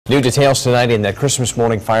New details tonight in that Christmas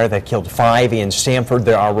morning fire that killed 5 in Stamford.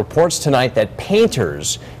 There are reports tonight that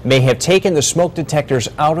painters may have taken the smoke detectors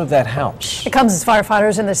out of that house. It comes as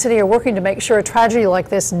firefighters in the city are working to make sure a tragedy like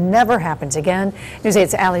this never happens again. News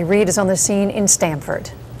 8's Ali Reed is on the scene in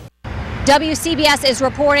Stamford. WCBS is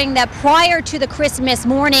reporting that prior to the Christmas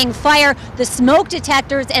morning fire, the smoke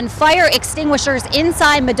detectors and fire extinguishers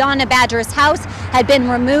inside Madonna Badger's house had been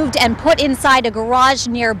removed and put inside a garage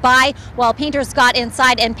nearby while painters got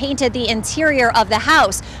inside and painted the interior of the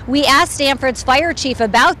house. We asked Stamford's fire chief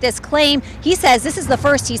about this claim. He says this is the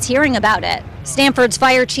first he's hearing about it. Stamford's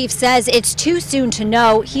fire chief says it's too soon to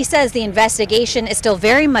know. He says the investigation is still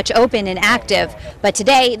very much open and active. But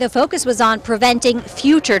today, the focus was on preventing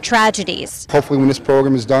future tragedies. Hopefully when this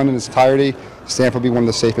program is done in its entirety, Stamford will be one of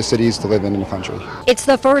the safest cities to live in the country. It's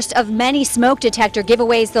the first of many smoke detector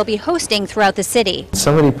giveaways they'll be hosting throughout the city.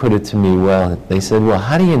 Somebody put it to me well. They said, well,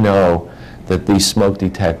 how do you know that these smoke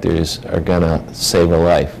detectors are going to save a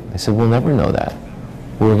life? I said, we'll never know that.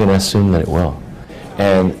 We're going to assume that it will.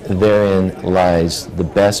 And therein lies the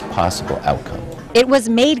best possible outcome. It was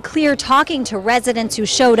made clear talking to residents who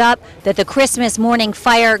showed up that the Christmas morning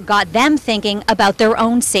fire got them thinking about their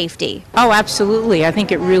own safety. Oh, absolutely. I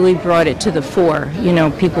think it really brought it to the fore. You know,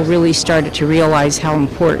 people really started to realize how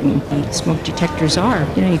important the smoke detectors are.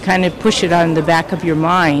 You know, you kind of push it on the back of your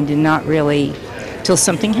mind and not really till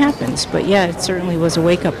something happens. But yeah, it certainly was a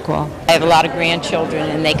wake-up call. I have a lot of grandchildren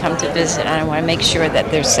and they come to visit and I want to make sure that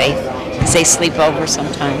they're safe. They sleep over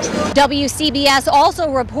sometimes. WCBS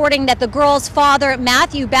also reporting that the girl's father,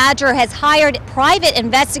 Matthew Badger, has hired private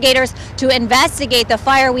investigators to investigate the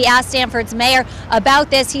fire. We asked Stamford's mayor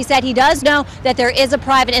about this. He said he does know that there is a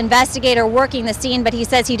private investigator working the scene, but he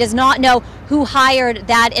says he does not know who hired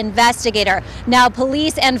that investigator. Now,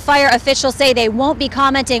 police and fire officials say they won't be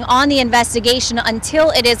commenting on the investigation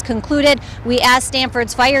until it is concluded. We asked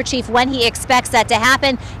Stamford's fire chief when he expects that to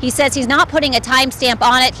happen. He says he's not putting a timestamp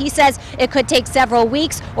on it. He says it could take several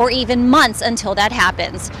weeks or even months until that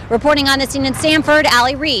happens. Reporting on the scene in Stamford,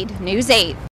 Ali Reed, News 8.